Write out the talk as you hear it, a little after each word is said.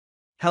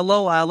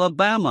Hello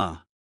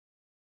Alabama!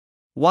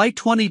 Why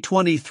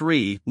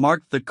 2023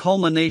 marked the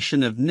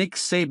culmination of Nick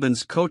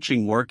Saban's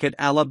coaching work at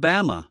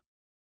Alabama.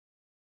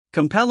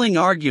 Compelling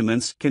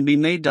arguments can be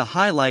made to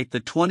highlight the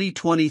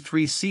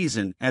 2023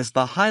 season as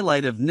the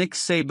highlight of Nick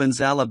Saban's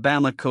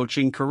Alabama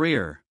coaching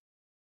career.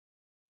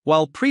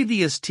 While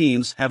previous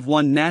teams have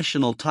won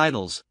national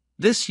titles,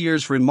 this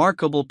year's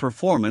remarkable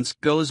performance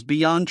goes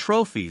beyond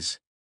trophies.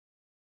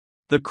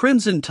 The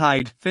Crimson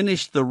Tide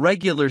finished the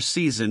regular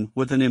season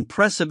with an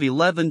impressive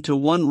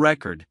 11-1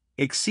 record,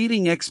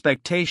 exceeding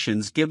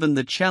expectations given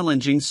the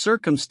challenging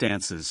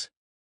circumstances.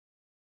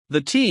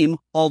 The team,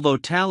 although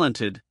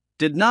talented,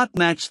 did not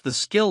match the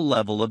skill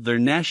level of their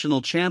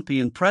national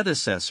champion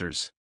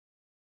predecessors.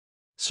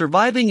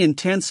 Surviving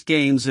intense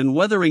games and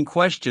weathering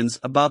questions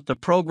about the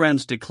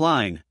program's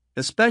decline,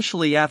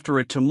 especially after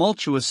a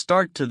tumultuous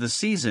start to the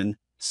season,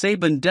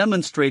 Saban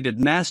demonstrated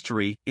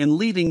mastery in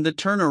leading the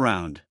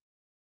turnaround.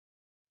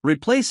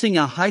 Replacing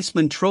a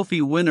Heisman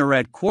Trophy winner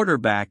at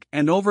quarterback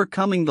and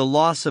overcoming the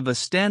loss of a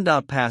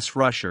standout pass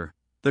rusher,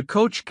 the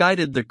coach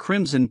guided the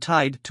Crimson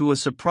Tide to a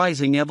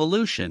surprising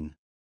evolution.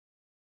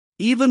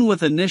 Even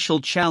with initial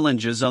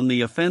challenges on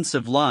the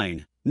offensive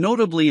line,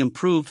 notably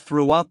improved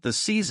throughout the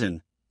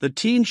season, the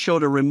team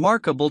showed a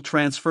remarkable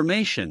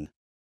transformation.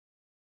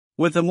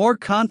 With a more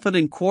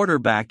confident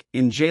quarterback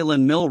in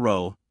Jalen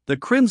Milroe, the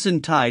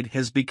Crimson Tide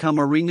has become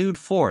a renewed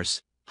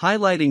force,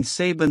 highlighting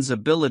Saban's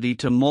ability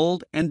to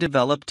mold and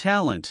develop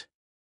talent.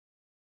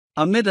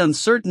 Amid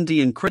uncertainty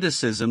and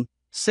criticism,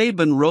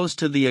 Saban rose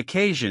to the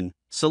occasion,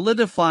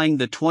 solidifying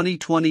the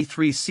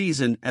 2023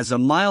 season as a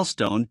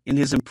milestone in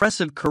his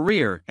impressive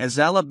career as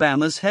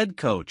Alabama's head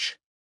coach.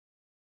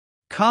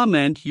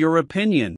 Comment your opinion.